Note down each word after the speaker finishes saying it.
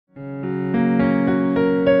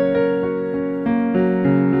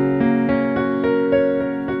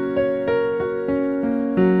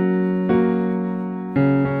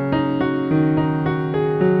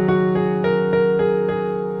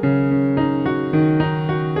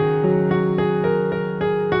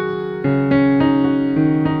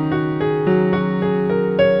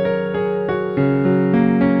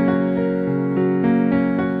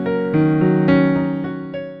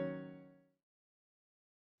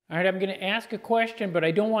All right, I'm going to ask a question, but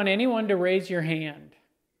I don't want anyone to raise your hand.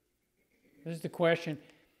 This is the question.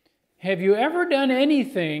 Have you ever done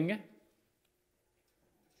anything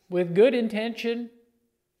with good intention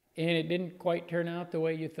and it didn't quite turn out the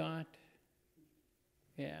way you thought?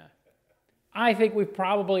 Yeah. I think we've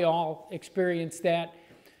probably all experienced that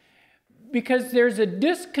because there's a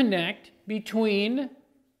disconnect between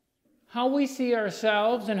how we see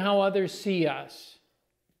ourselves and how others see us.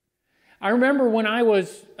 I remember when I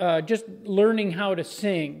was just learning how to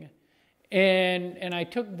sing, and I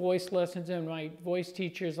took voice lessons, and my voice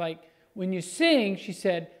teacher's like, when you sing, she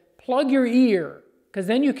said, plug your ear, because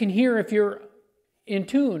then you can hear if you're in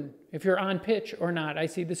tune, if you're on pitch or not. I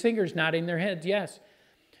see the singers nodding their heads, yes.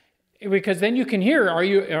 Because then you can hear,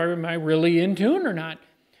 am I really in tune or not?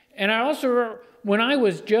 And I also, when I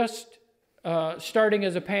was just starting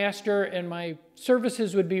as a pastor and my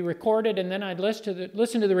services would be recorded and then I'd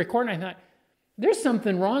listen to the recording, I thought, there's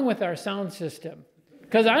something wrong with our sound system.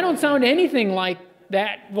 Because I don't sound anything like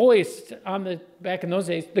that voice on back in those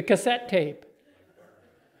days, the cassette tape.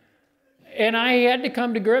 And I had to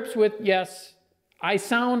come to grips with, yes, I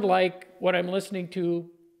sound like what I'm listening to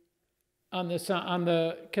on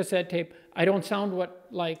the cassette tape. I don't sound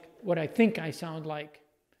like what I think I sound like.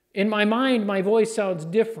 In my mind, my voice sounds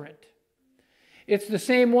different. It's the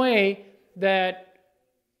same way that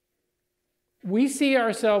we see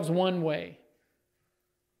ourselves one way.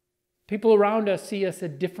 People around us see us a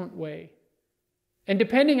different way. And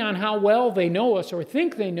depending on how well they know us or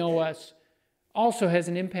think they know us, also has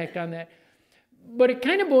an impact on that. But it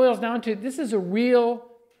kind of boils down to, this is a real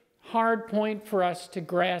hard point for us to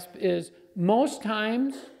grasp, is most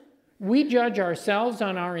times we judge ourselves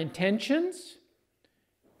on our intentions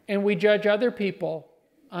and we judge other people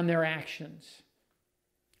on their actions.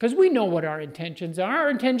 Because we know what our intentions are. Our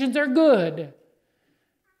intentions are good.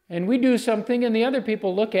 And we do something and the other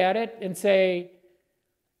people look at it and say,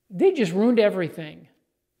 they just ruined everything.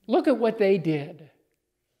 Look at what they did.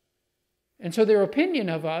 And so their opinion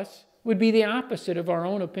of us would be the opposite of our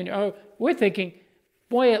own opinion. Oh, we're thinking,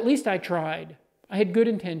 boy, at least I tried. I had good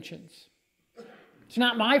intentions. It's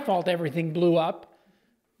not my fault everything blew up.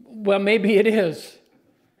 Well, maybe it is.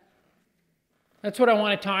 That's what I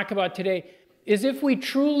want to talk about today, is if we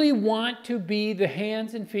truly want to be the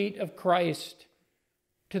hands and feet of Christ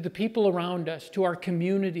to the people around us, to our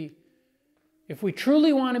community, if we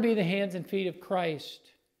truly want to be the hands and feet of Christ,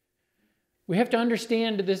 we have to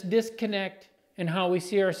understand this disconnect in how we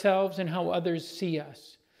see ourselves and how others see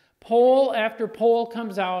us. Poll after poll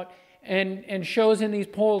comes out and shows in these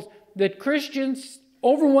polls that Christians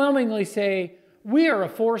overwhelmingly say, we are a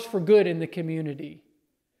force for good in the community.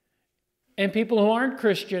 And people who aren't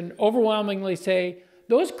Christian overwhelmingly say,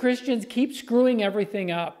 those Christians keep screwing everything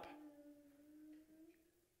up.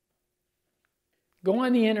 Go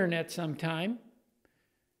on the internet sometime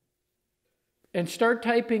and start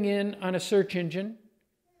typing in on a search engine,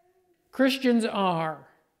 Christians are,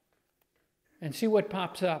 and see what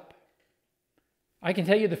pops up. I can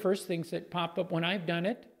tell you the first things that pop up when I've done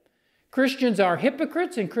it. Christians are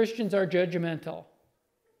hypocrites and Christians are judgmental.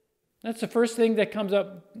 That's the first thing that comes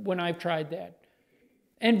up when I've tried that.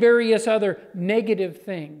 And various other negative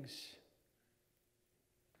things.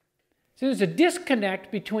 So there's a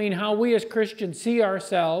disconnect between how we as Christians see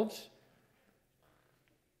ourselves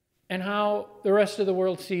and how the rest of the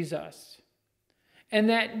world sees us. And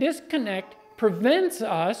that disconnect prevents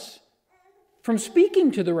us from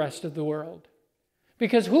speaking to the rest of the world.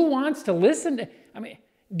 Because who wants to listen to,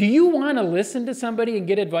 do you want to listen to somebody and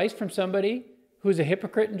get advice from somebody who's a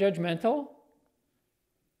hypocrite and judgmental?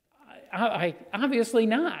 I obviously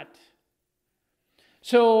not.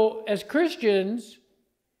 So as Christians,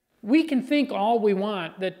 we can think all we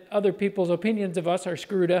want that other people's opinions of us are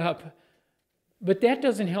screwed up, but that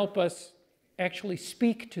doesn't help us actually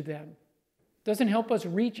speak to them. It doesn't help us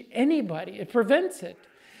reach anybody. It prevents it.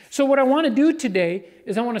 So what I want to do today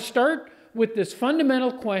is I want to start with this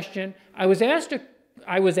fundamental question. I was asked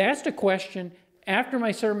a question after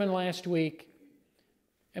my sermon last week,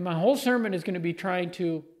 and my whole sermon is going to be trying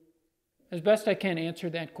to, as best I can, answer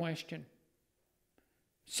that question.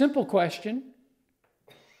 Simple question.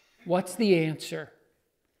 What's the answer?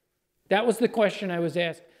 That was the question I was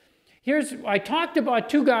asked. I talked about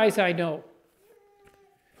two guys I know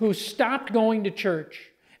who stopped going to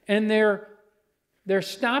church, and their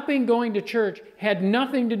stopping going to church had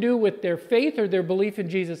nothing to do with their faith or their belief in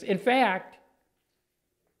Jesus. In fact,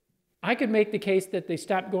 I could make the case that they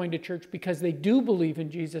stopped going to church because they do believe in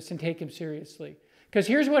Jesus and take him seriously. Because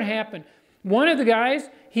here's what happened. One of the guys,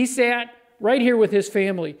 he sat right here with his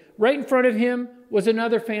family. Right in front of him was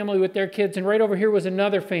another family with their kids, and right over here was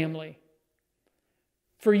another family.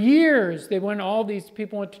 For years, all these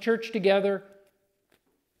people went to church together.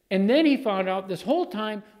 And then he found out this whole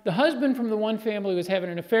time, the husband from the one family was having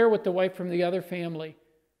an affair with the wife from the other family.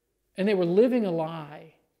 And they were living a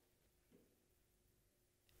lie.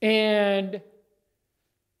 And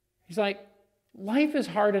he's like, life is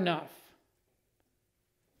hard enough.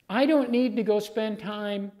 I don't need to go spend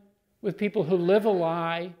time with people who live a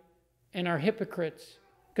lie and are hypocrites.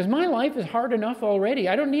 Because my life is hard enough already.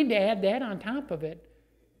 I don't need to add that on top of it.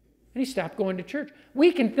 And he stopped going to church.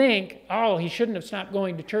 We can think, oh, he shouldn't have stopped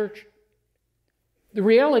going to church. The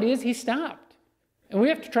reality is he stopped. And we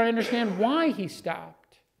have to try to understand why he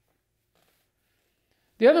stopped.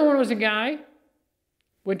 The other one was a guy,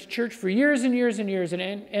 went to church for years and years and years, and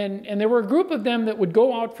there were a group of them that would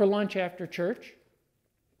go out for lunch after church.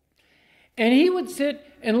 And he would sit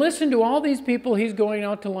and listen to all these people he's going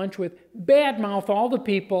out to lunch with, badmouth all the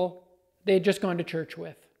people they had just gone to church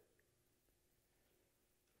with.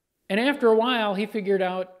 And after a while, he figured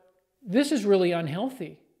out, this is really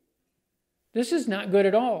unhealthy. This is not good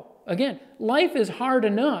at all. Again, life is hard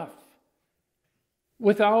enough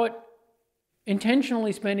without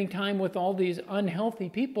intentionally spending time with all these unhealthy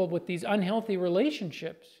people, with these unhealthy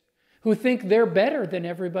relationships, who think they're better than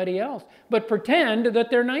everybody else, but pretend that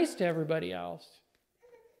they're nice to everybody else.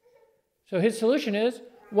 So his solution is,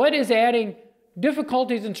 what is adding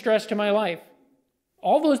difficulties and stress to my life?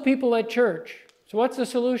 All those people at church. So what's the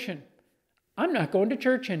solution? I'm not going to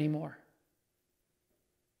church anymore.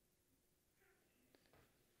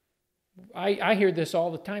 I hear this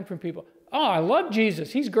all the time from people. Oh, I love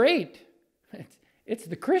Jesus. He's great. It's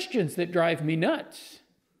the Christians that drive me nuts.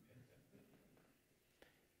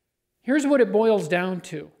 Here's what it boils down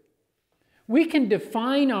to. We can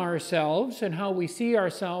define ourselves and how we see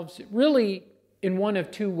ourselves really in one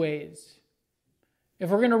of two ways. If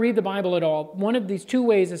we're going to read the Bible at all, one of these two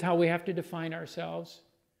ways is how we have to define ourselves.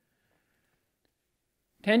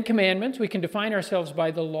 10 Commandments, we can define ourselves by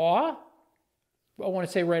the law. I want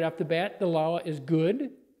to say right off the bat, the law is good.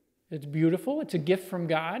 It's beautiful. It's a gift from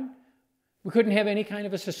God. We couldn't have any kind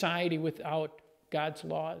of a society without God's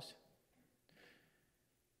laws.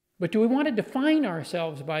 But do we want to define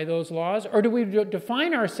ourselves by those laws? Or do we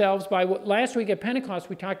define ourselves by what last week at Pentecost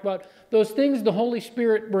we talked about, those things the Holy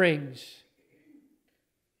Spirit brings?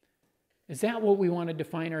 Is that what we want to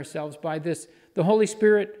define ourselves by, this, the Holy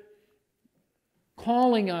Spirit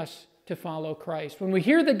calling us to follow Christ? When we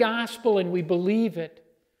hear the gospel and we believe it,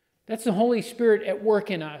 that's the Holy Spirit at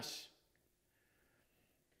work in us.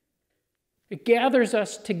 It gathers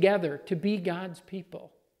us together to be God's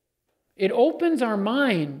people. It opens our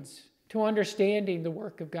minds to understanding the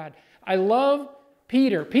work of God. I love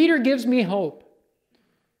Peter. Peter gives me hope.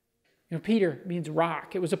 You know, Peter means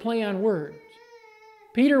rock. It was a play on words.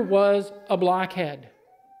 Peter was a blockhead.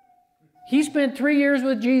 He spent 3 years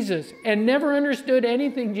with Jesus and never understood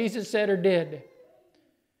anything Jesus said or did.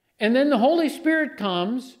 And then the Holy Spirit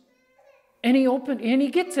comes and he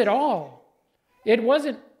gets it all. It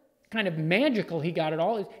wasn't kind of magical he got it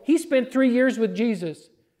all. He spent 3 years with Jesus.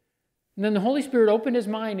 And then the Holy Spirit opened his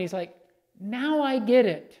mind. He's like, now I get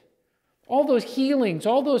it. All those healings,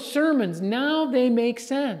 all those sermons, now they make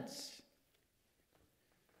sense.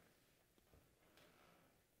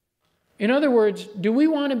 In other words, do we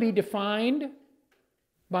want to be defined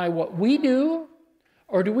by what we do,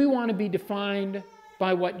 or do we want to be defined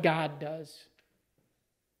by what God does?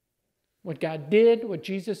 What God did, what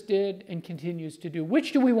Jesus did, and continues to do.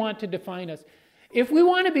 Which do we want to define us? If we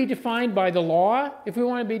want to be defined by the law, if we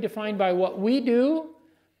want to be defined by what we do,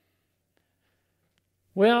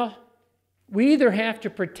 well, we either have to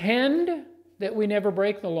pretend that we never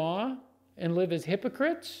break the law and live as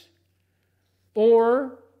hypocrites,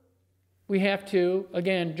 or we have to,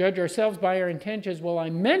 again, judge ourselves by our intentions. Well, I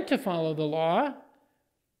meant to follow the law,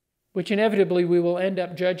 which inevitably we will end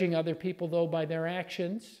up judging other people, though, by their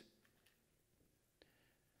actions.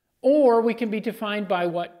 Or we can be defined by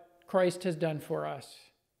what Christ has done for us.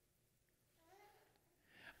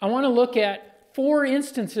 I want to look at 4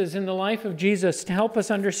 instances in the life of Jesus to help us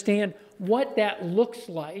understand what that looks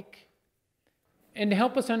like and to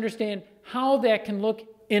help us understand how that can look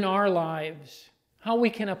in our lives, how we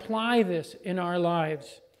can apply this in our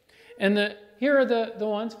lives. And here are the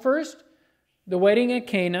ones. First, the wedding at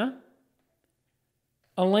Cana,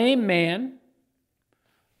 a lame man,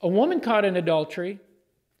 a woman caught in adultery,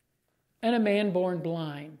 and a man born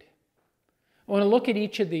blind. I want to look at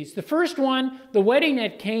each of these. The first one, the wedding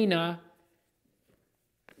at Cana,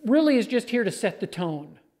 really is just here to set the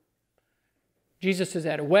tone. Jesus is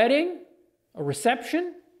at a wedding, a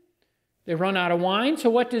reception. They run out of wine, so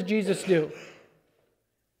what does Jesus do?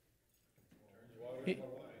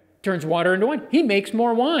 turns water into wine. He makes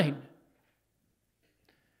more wine.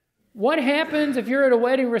 What happens if you're at a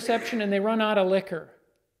wedding reception and they run out of liquor?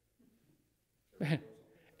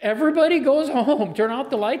 Everybody goes home. Turn out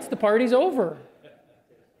the lights, the party's over.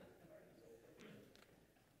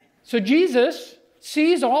 So Jesus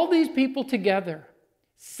sees all these people together,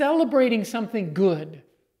 celebrating something good,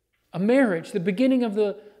 a marriage, the beginning of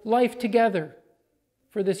the life together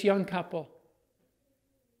for this young couple.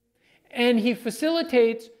 And he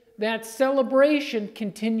facilitates that celebration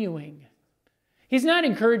continuing. He's not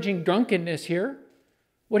encouraging drunkenness here.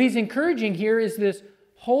 What he's encouraging here is this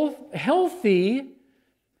whole healthy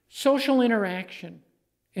social interaction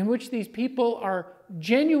in which these people are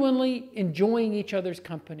genuinely enjoying each other's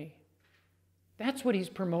company. That's what he's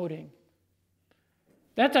promoting.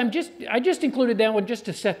 I just included that one just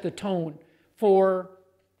to set the tone for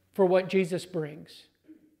what Jesus brings.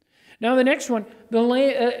 Now the next one,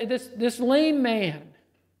 this lame man.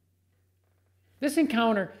 This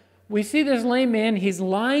encounter, we see this lame man, he's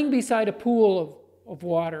lying beside a pool of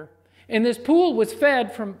water. And this pool was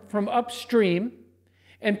fed from upstream.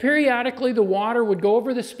 And periodically the water would go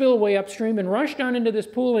over the spillway upstream and rush down into this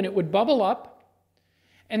pool, and it would bubble up.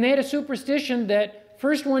 And they had a superstition that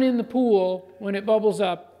first one in the pool, when it bubbles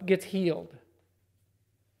up, gets healed.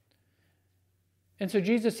 And so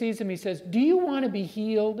Jesus sees him, he says, "Do you want to be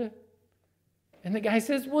healed?" And the guy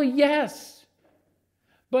says, "Well, yes,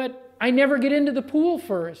 but I never get into the pool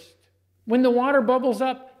first. When the water bubbles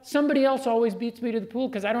up, somebody else always beats me to the pool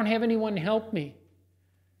because I don't have anyone to help me."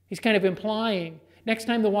 He's kind of implying, next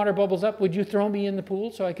time the water bubbles up, would you throw me in the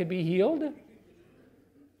pool so I could be healed?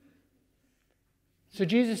 So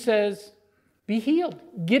Jesus says, "Be healed.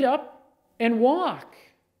 Get up and walk."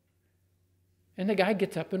 And the guy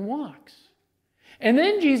gets up and walks. And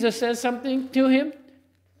then Jesus says something to him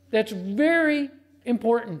that's very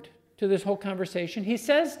important to this whole conversation. He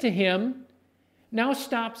says to him, "Now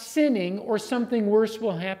stop sinning or something worse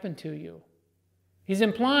will happen to you." He's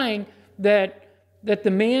implying that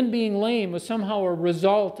the man being lame was somehow a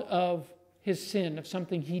result of his sin, of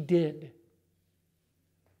something he did.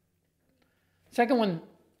 Second one,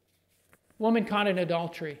 woman caught in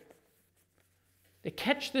adultery. They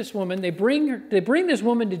catch this woman, they bring this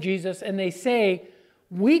woman to Jesus, and they say,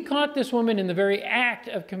 "We caught this woman in the very act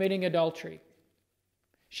of committing adultery.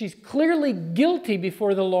 She's clearly guilty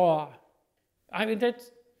before the law." I mean,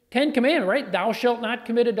 that's 10 commandments, right? Thou shalt not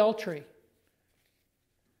commit adultery.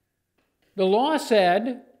 The law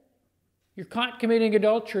said, you're caught committing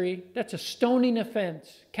adultery, that's a stoning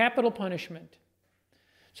offense, capital punishment.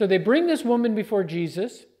 So they bring this woman before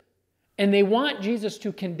Jesus, and they want Jesus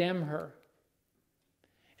to condemn her.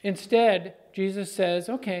 Instead, Jesus says,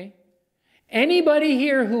 "Okay, anybody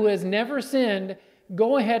here who has never sinned,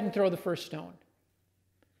 go ahead and throw the first stone."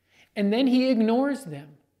 And then he ignores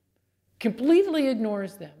them, completely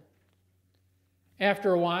ignores them.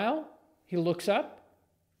 After a while, he looks up.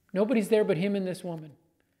 Nobody's there but him and this woman.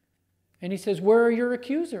 And he says, "Where are your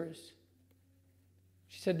accusers?"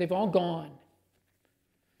 She said, "They've all gone."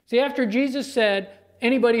 See, after Jesus said,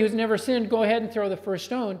 anybody who's never sinned, go ahead and throw the first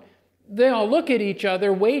stone, they all look at each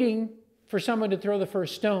other waiting for someone to throw the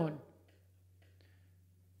first stone.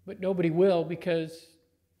 But nobody will because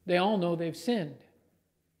they all know they've sinned.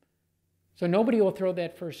 So nobody will throw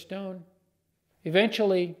that first stone.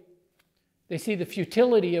 Eventually, they see the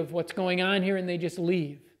futility of what's going on here and they just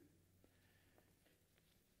leave.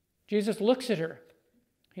 Jesus looks at her.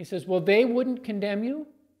 He says, "Well, they wouldn't condemn you,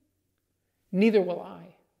 neither will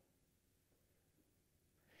I."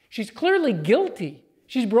 She's clearly guilty.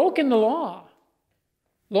 She's broken the law.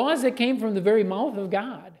 Laws that came from the very mouth of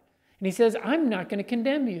God. And he says, "I'm not going to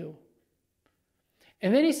condemn you."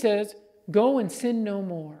 And then he says, "Go and sin no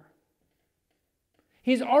more."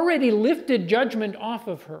 He's already lifted judgment off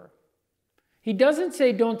of her. He doesn't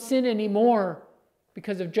say don't sin anymore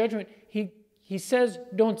because of judgment. He says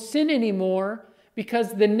don't sin anymore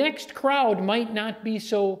because the next crowd might not be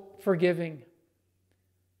so forgiving.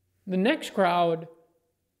 The next crowd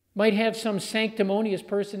might have some sanctimonious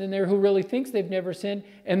person in there who really thinks they've never sinned,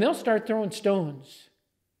 and they'll start throwing stones.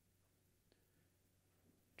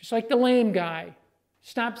 Just like the lame guy.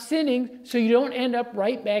 Stop sinning so you don't end up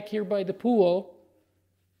right back here by the pool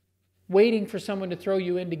waiting for someone to throw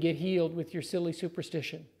you in to get healed with your silly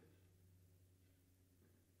superstition.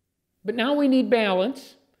 But now we need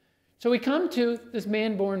balance. So we come to this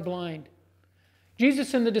man born blind.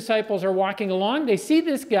 Jesus and the disciples are walking along. They see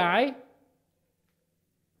this guy.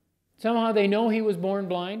 Somehow they know he was born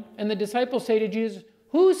blind. And the disciples say to Jesus,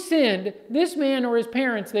 "Who sinned, this man or his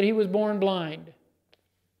parents, that he was born blind?"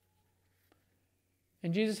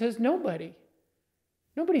 And Jesus says, "Nobody."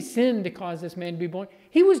 Nobody sinned to cause this man to be born.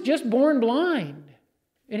 He was just born blind.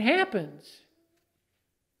 It happens.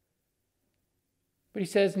 But he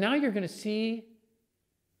says, now you're going to see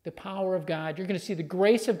the power of God. You're going to see the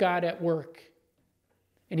grace of God at work.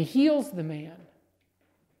 And he heals the man.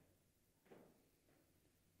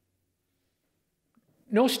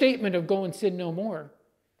 No statement of go and sin no more.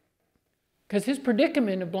 Because his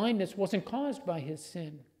predicament of blindness wasn't caused by his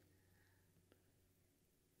sin.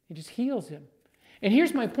 He just heals him. And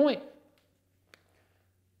here's my point.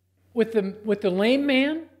 With the lame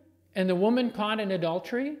man and the woman caught in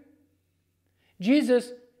adultery,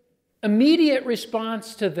 Jesus' immediate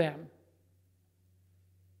response to them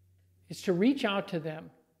is to reach out to them.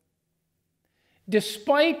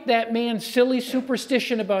 Despite that man's silly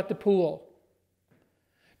superstition about the pool,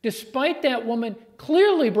 despite that woman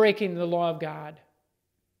clearly breaking the law of God,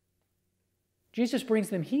 Jesus brings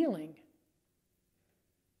them healing.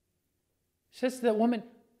 He says to that woman,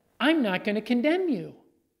 I'm not going to condemn you.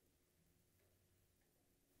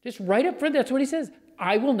 Just right up front, that's what he says.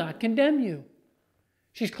 I will not condemn you.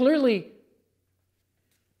 She's clearly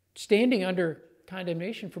standing under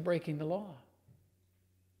condemnation for breaking the law.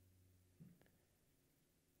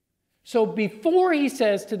 So before he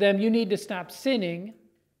says to them, you need to stop sinning,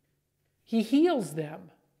 he heals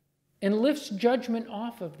them and lifts judgment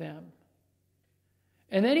off of them.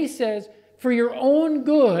 And then he says, for your own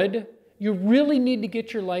good, you really need to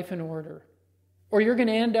get your life in order. Or you're going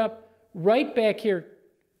to end up right back here.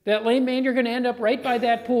 That lame man, you're going to end up right by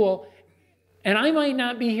that pool. And I might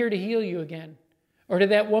not be here to heal you again. Or to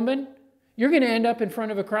that woman, you're going to end up in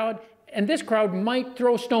front of a crowd. And this crowd might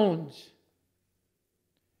throw stones.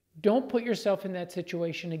 Don't put yourself in that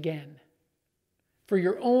situation again. For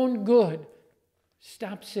your own good,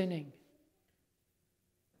 stop sinning.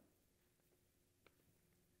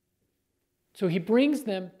 So he brings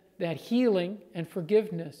them that healing and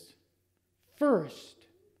forgiveness first.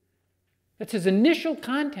 That's his initial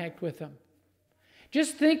contact with them.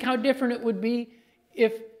 Just think how different it would be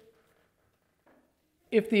if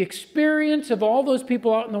the experience of all those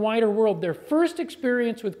people out in the wider world, their first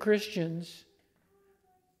experience with Christians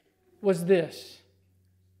was this.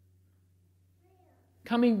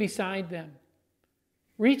 Coming beside them,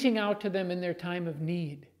 reaching out to them in their time of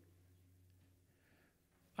need.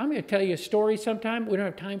 I'm going to tell you a story sometime. We don't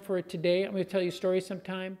have time for it today. I'm going to tell you a story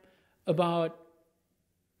sometime about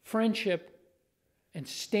friendship and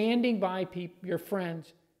standing by your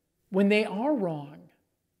friends when they are wrong.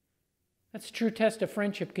 That's a true test of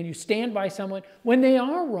friendship. Can you stand by someone when they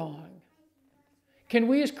are wrong? Can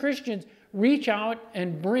we as Christians reach out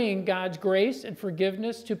and bring God's grace and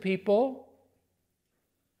forgiveness to people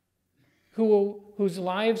whose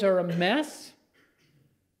lives are a mess?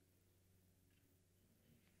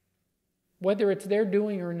 Whether it's their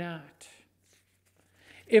doing or not.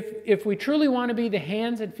 If we truly want to be the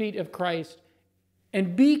hands and feet of Christ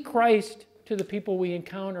and be Christ to the people we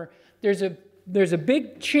encounter, there's a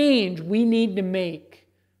big change we need to make.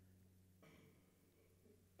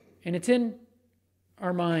 And it's in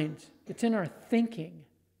our minds. It's in our thinking.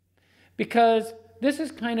 Because this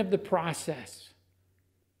is kind of the process.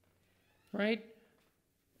 Right?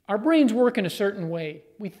 Our brains work in a certain way.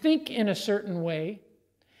 We think in a certain way.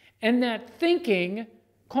 And that thinking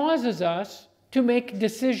causes us to make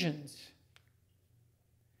decisions.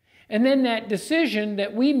 And then that decision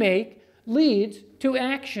that we make leads to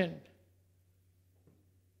action.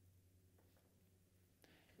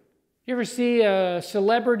 You ever see a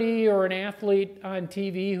celebrity or an athlete on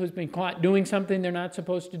TV who's been caught doing something they're not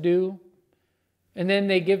supposed to do? And then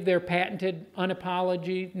they give their patented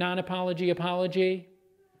non-apology.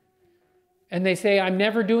 And they say, I'm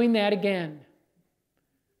never doing that again.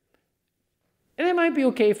 And it might be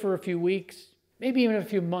okay for a few weeks, maybe even a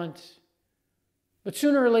few months. But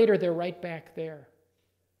sooner or later, they're right back there.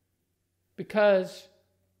 Because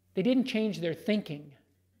they didn't change their thinking.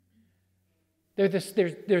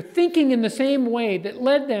 They're thinking in the same way that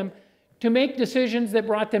led them to make decisions that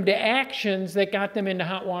brought them to actions that got them into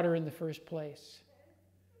hot water in the first place.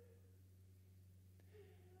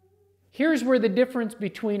 Here's where the difference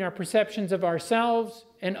between our perceptions of ourselves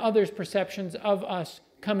and others' perceptions of us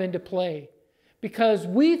come into play. Because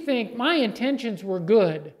we think my intentions were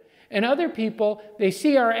good, and other people, they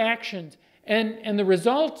see our actions, and the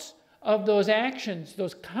results of those actions,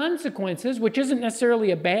 those consequences, which isn't necessarily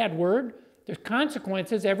a bad word. There's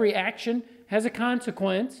consequences. Every action has a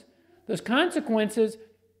consequence. Those consequences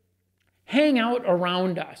hang out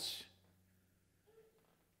around us.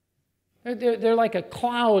 They're like a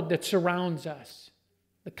cloud that surrounds us.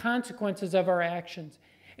 The consequences of our actions.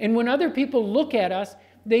 And when other people look at us,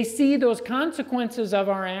 they see those consequences of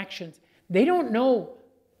our actions. They don't know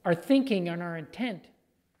our thinking and our intent.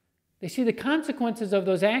 They see the consequences of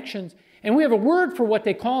those actions, and we have a word for what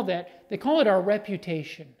they call that. They call it our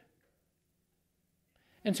reputation.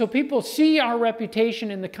 And so people see our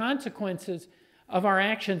reputation and the consequences of our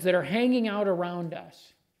actions that are hanging out around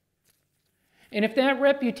us. And if that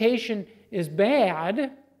reputation is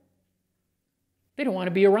bad, they don't want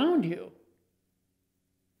to be around you.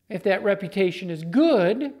 If that reputation is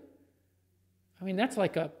good, I mean, that's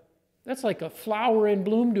like a flower in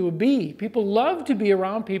bloom to a bee. People love to be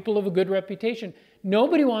around people of a good reputation.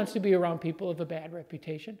 Nobody wants to be around people of a bad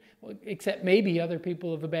reputation, except maybe other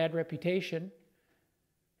people of a bad reputation.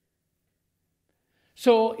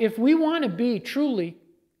 So if we want to be truly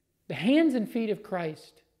the hands and feet of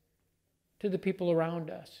Christ to the people around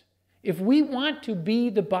us, if we want to be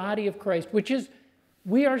the body of Christ, which is,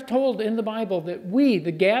 we are told in the Bible that we,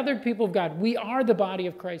 the gathered people of God, we are the body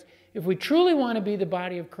of Christ. If we truly want to be the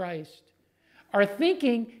body of Christ, our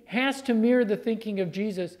thinking has to mirror the thinking of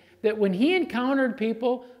Jesus, that when he encountered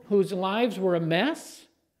people whose lives were a mess,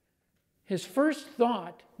 his first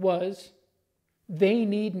thought was, they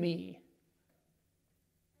need me.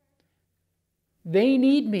 They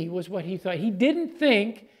need me was what he thought. He didn't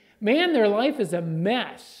think, man, their life is a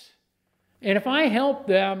mess. And if I help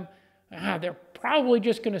them, they're probably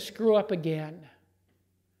just going to screw up again.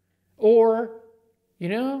 Or,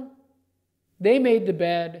 they made the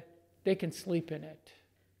bed, they can sleep in it.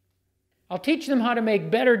 I'll teach them how to make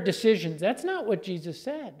better decisions. That's not what Jesus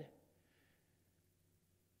said.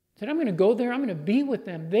 He said, I'm going to go there, I'm going to be with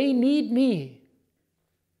them. They need me.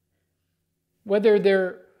 Whether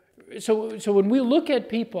they're So when we look at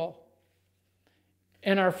people,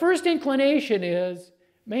 and our first inclination is,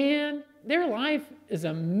 man, their life is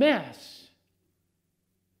a mess.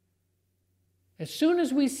 As soon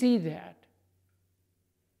as we see that,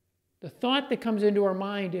 the thought that comes into our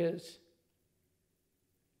mind is,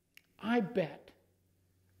 I bet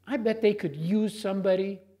they could use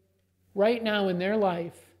somebody right now in their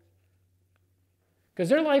life. Because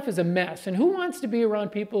their life is a mess. And who wants to be around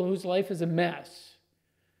people whose life is a mess?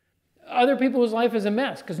 Other people whose life is a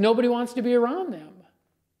mess, because nobody wants to be around them.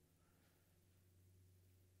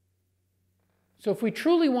 So if we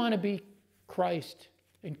truly want to be Christ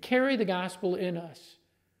and carry the gospel in us,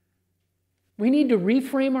 we need to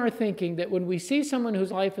reframe our thinking that when we see someone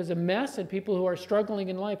whose life is a mess and people who are struggling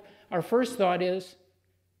in life, our first thought is,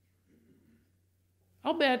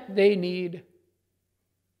 I'll bet they need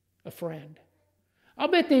a friend. I'll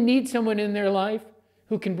bet they need someone in their life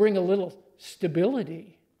who can bring a little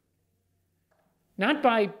stability. Not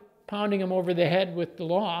by pounding them over the head with the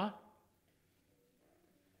law,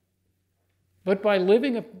 but by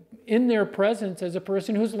living in their presence as a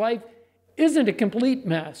person whose life isn't a complete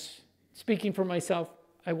mess. Speaking for myself,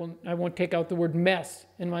 I won't take out the word mess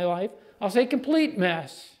in my life. I'll say complete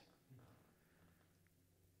mess.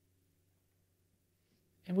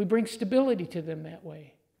 And we bring stability to them that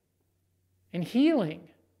way. And healing.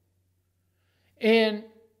 And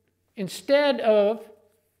instead of,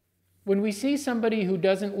 when we see somebody who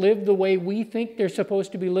doesn't live the way we think they're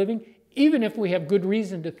supposed to be living, even if we have good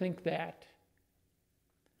reason to think that,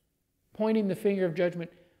 pointing the finger of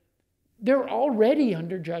judgment, they're already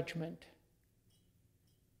under judgment.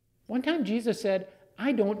 One time Jesus said,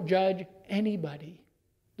 I don't judge anybody.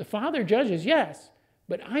 The Father judges, yes,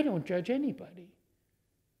 but I don't judge anybody.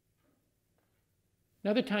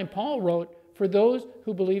 Another time Paul wrote, for those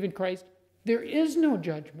who believe in Christ, there is no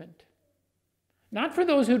judgment. Not for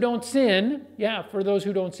those who don't sin. Yeah, for those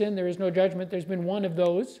who don't sin, there is no judgment. There's been one of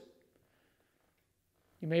those.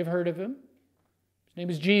 You may have heard of him. His name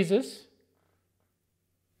is Jesus,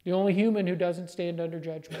 the only human who doesn't stand under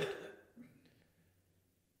judgment.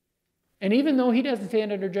 And even though he doesn't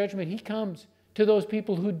stand under judgment, he comes to those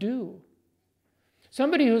people who do.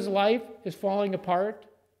 Somebody whose life is falling apart,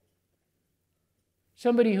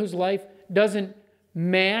 somebody whose life doesn't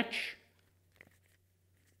match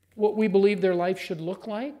what we believe their life should look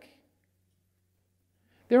like,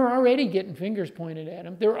 they're already getting fingers pointed at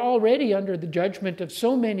them. They're already under the judgment of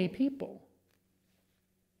so many people.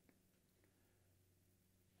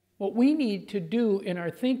 What we need to do in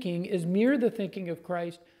our thinking is mirror the thinking of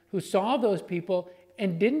Christ, who saw those people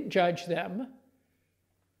and didn't judge them,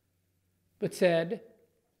 but said,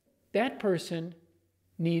 that person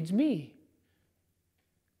needs me.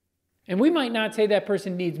 And we might not say that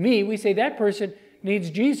person needs me. We say that person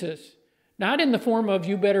needs Jesus. Not in the form of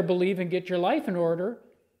you better believe and get your life in order,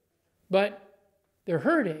 but they're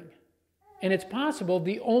hurting. And it's possible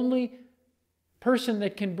the only person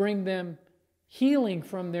that can bring them healing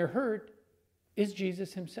from their hurt is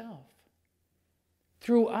Jesus himself.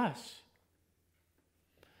 Through us.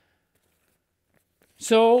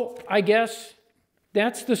 So I guess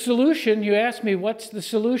that's the solution. You asked me, what's the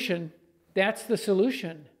solution? That's the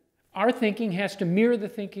solution. Our thinking has to mirror the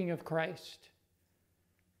thinking of Christ,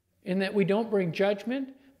 in that we don't bring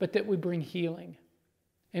judgment, but that we bring healing,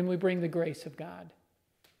 and we bring the grace of God.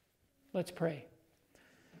 Let's pray.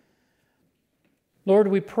 Lord,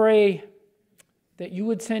 we pray that you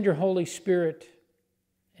would send your Holy Spirit.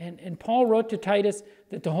 And Paul wrote to Titus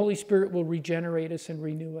that the Holy Spirit will regenerate us and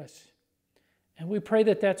renew us. And we pray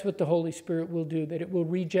that that's what the Holy Spirit will do, that it will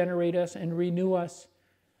regenerate us and renew us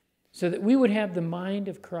so that we would have the mind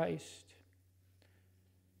of Christ.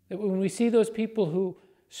 That when we see those people who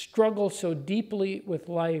struggle so deeply with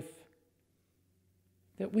life,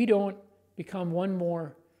 that we don't become one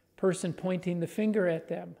more person pointing the finger at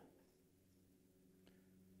them,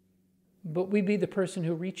 but we be the person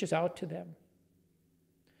who reaches out to them,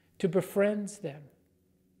 to befriends them,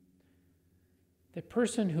 the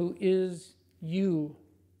person who is you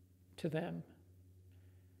to them.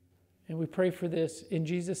 And we pray for this in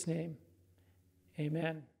Jesus' name.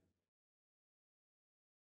 Amen.